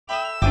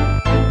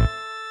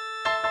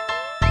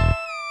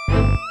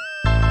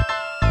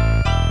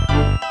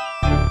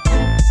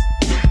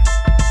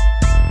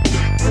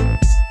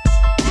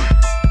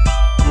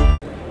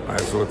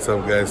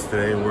up, guys?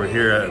 Today we're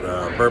here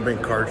at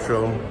Burbank Card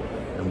Show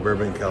in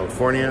Burbank,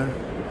 California.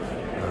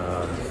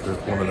 This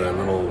is one of the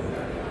little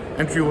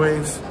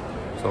entryways.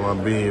 So I'm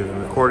gonna be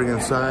recording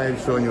inside,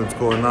 showing you what's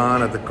going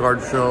on at the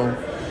card show.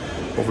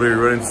 Hopefully we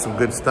run into some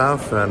good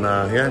stuff, and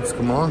yeah, just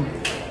come on.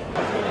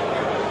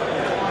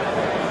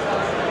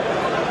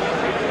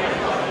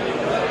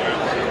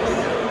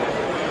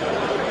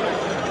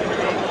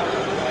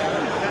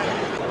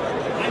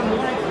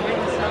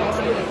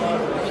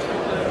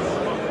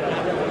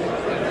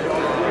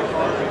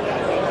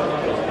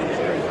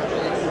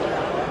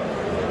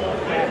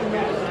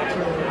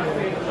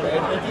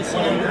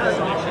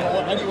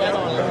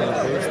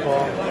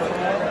 Baseball,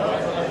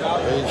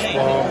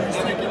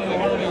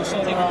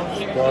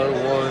 Star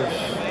Wars.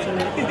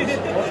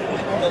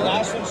 The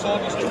last one saw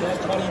was 23.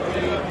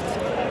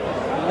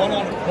 One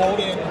on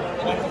Golden,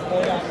 one on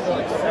Golden.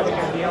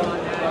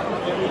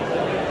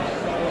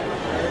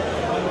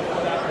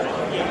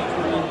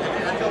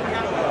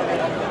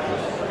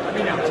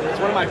 It's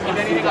one of my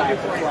favorites.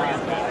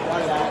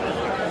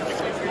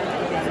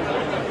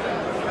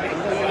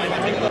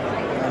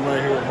 I'm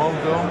right here with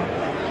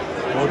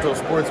Mojo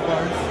Sports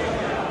Cards.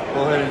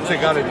 Go ahead and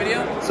check out it.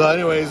 So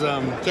anyways,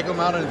 check him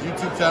out on his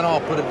YouTube channel.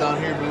 I'll put it down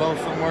here below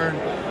somewhere.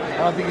 I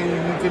don't think he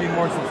needs any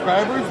more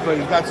subscribers, but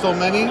he's got so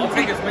many. I'll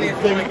take as many as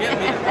you want to give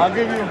me. I'll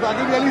give you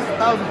at least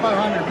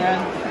 1,500,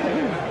 man.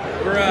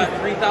 We're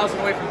 3,000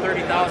 away from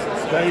 30,000. So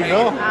there you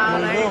go.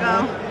 There you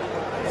go.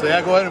 So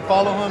yeah, go ahead and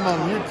follow him on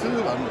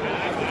YouTube.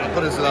 I'll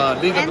put his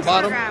link at the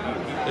bottom.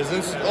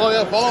 Oh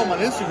yeah, follow him on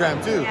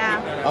Instagram too.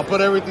 Yeah. I'll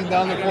put everything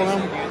down there for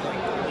him.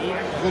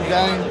 Good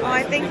guy. Oh,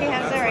 I think he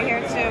has it right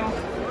here too.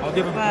 I'll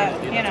give him,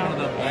 but you know.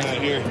 Right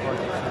here.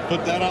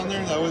 Put that on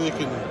there. That way they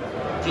can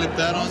clip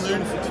that on there.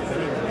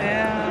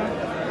 Yeah.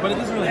 But it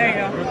doesn't really there you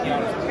go.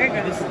 Very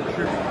good. This is the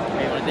truth.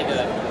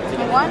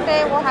 One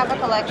day we'll have a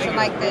collection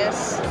like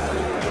this.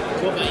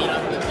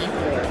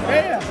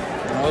 Yeah.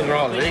 Those are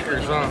all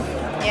Lakers, huh?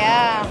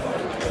 Yeah.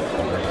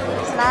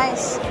 It's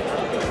nice.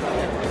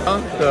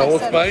 Huh? The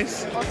Old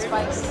Spice? Old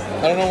Spice.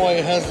 I don't know why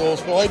it has the Old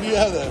Spice. Why do you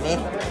have that,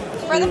 man?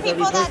 For the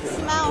people that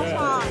smell,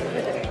 huh?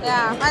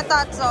 Yeah, I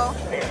thought so.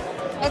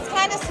 It's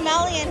kind of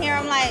smelly in here.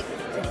 I'm like,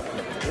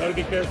 you gotta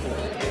be careful.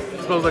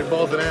 It smells like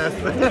balls and ass.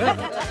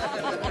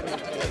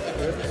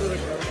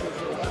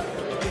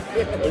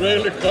 A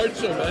regular card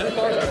show, man.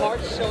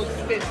 Card show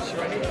stitch,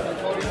 right?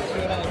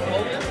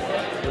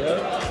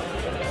 Yeah.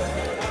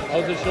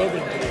 How's the show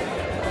been?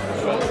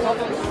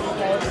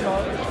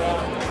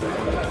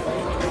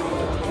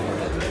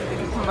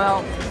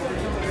 well,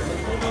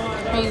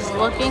 he's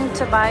looking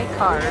to buy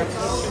cards.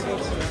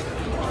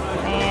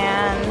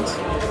 And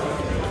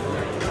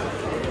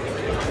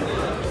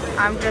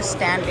I'm just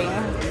standing.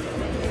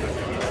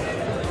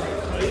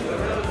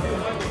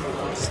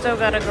 Still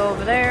gotta go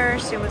over there,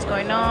 see what's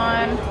going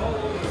on.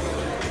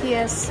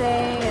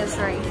 PSA is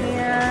right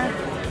here.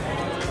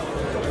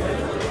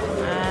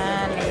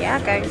 And yeah,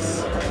 guys,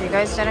 if you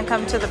guys didn't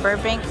come to the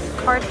Burbank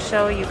card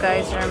show, you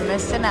guys are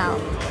missing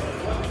out.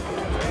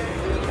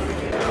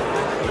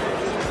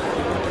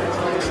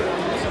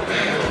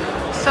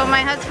 So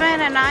my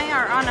husband and I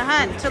are on a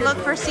hunt to look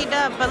for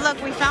C-Dub, but look,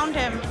 we found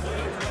him.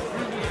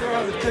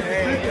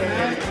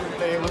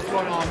 Hey, what's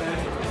going on, man?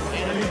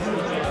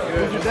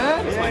 Good. Your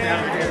dad? Yeah.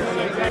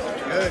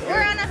 Good.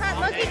 We're on a hunt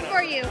looking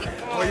for you.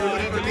 Oh, you're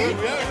looking for me?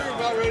 Yeah, we're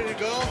about ready to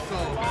go, so.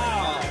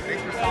 Wow.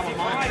 Thanks for stopping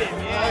by.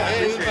 Hey,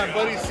 this is my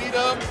buddy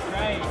C-Dub.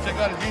 Check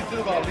out his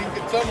YouTube. I'll link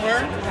it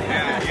somewhere.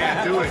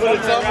 Yeah, do it. Put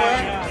it somewhere.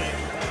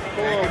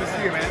 Cool. Hey, good to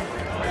see you, man.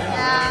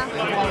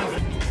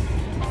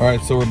 Yeah. All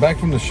right, so we're back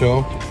from the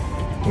show.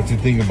 What you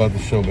think about the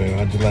show, babe?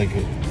 How'd you like it?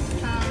 It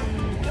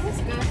was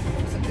good.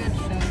 It was a good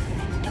show.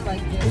 I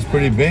liked it. It was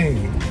pretty big.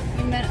 We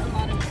met a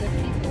lot of good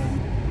people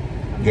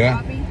from Yeah. the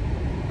hobby.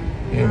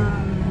 Yeah.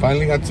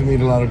 Finally got to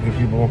meet a lot of good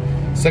people.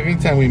 Second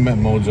time we met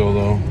Mojo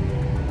though.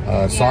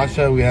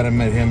 Sasha, we hadn't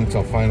met him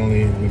until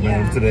finally we met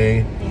him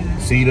today. Yeah.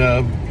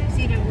 C-Dub,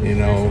 you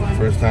know,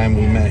 first time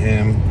we met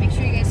him. Make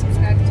sure you guys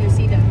subscribe to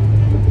C-Dub.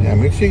 Yeah,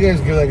 make sure you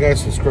guys give that guy a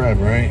subscribe,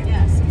 right?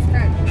 Yeah,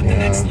 subscribe. At the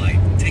next light,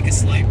 take a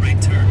slight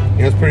right turn.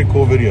 He has pretty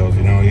cool videos,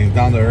 you know, he's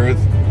down to earth.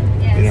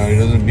 Yes. You know, he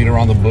doesn't beat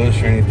around the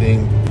bush or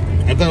anything.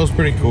 I thought it was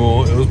pretty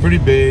cool. It was pretty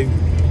big.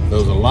 There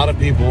was a lot of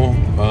people.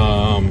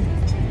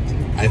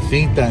 I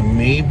think that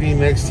maybe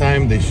next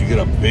time they should get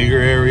a bigger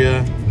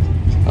area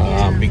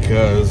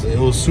because it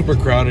was super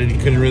crowded. You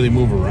couldn't really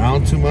move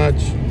around too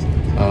much.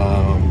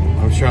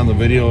 I'm sure on the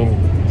video,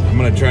 I'm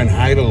gonna try and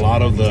hide a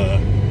lot of the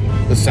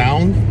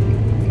sound,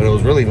 but it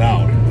was really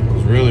loud. It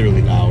was really,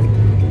 really loud. You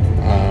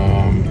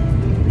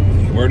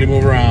could barely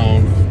move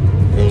around.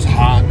 It was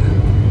hot.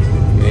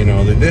 You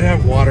know, they did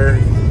have water.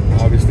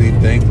 Obviously,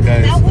 thanks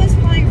guys. That was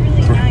probably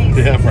really nice.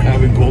 Yeah, for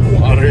having cold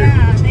water.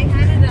 Yeah, they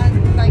had it at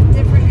like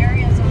different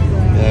areas of the...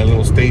 Yeah,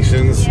 little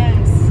stations.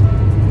 Yes.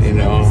 You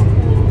know.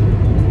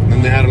 And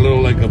then they had a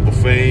little like a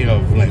buffet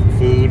of like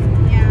food.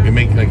 Yeah. You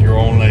make like your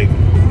own like I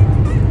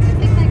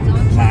think like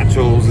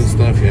nachos and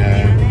stuff.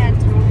 Yeah, Yeah. they had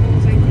tacos, I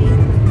think.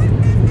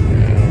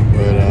 Yeah.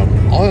 But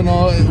all in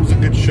all, it was a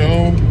good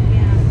show.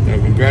 Yeah.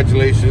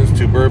 congratulations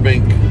to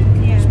Burbank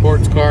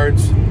Sports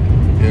Cards,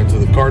 to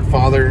the card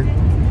father.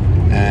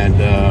 And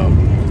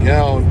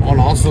yeah, and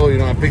also,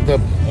 I picked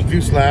up a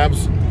few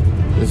slabs.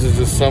 This is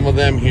just some of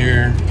them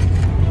here.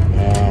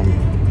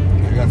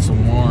 I got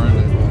some more.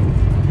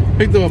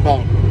 Picked up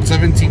about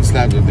 17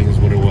 slabs, I think is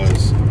what it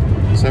was.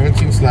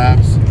 17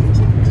 slabs.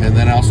 And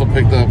then I also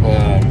picked up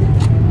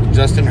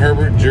Justin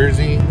Herbert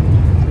jersey.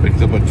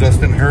 Picked up a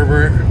Justin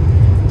Herbert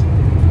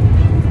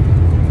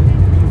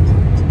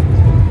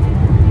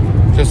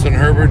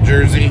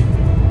jersey,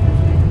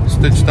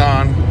 stitched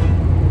on,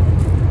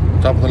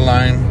 top of the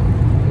line.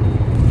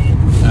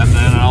 And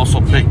then I also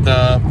picked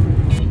up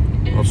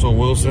Russell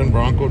Wilson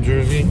Bronco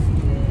jersey.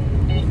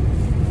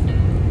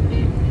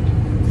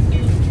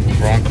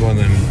 Bronco, and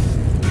then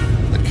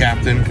the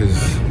captain,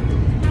 because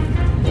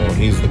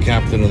he's the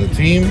captain of the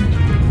team.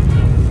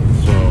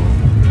 So,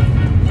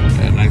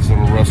 a nice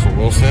little Russell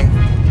Wilson.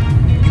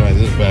 Try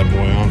this bad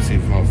boy on, see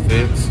how it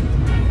fits.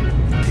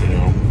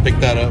 Pick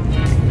that up.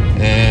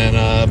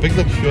 And picked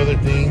up a few other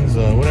things.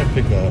 What did I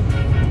pick up?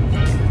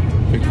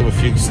 Picked up a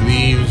few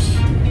sleeves.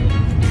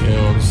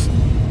 Just a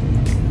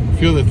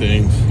few other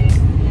things.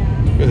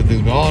 But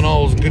all in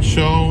all, it was a good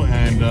show.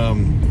 And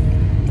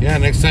yeah,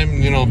 next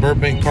time,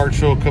 Burbank Card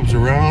Show comes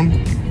around,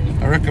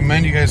 I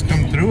recommend you guys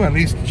come through, at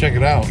least check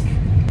it out.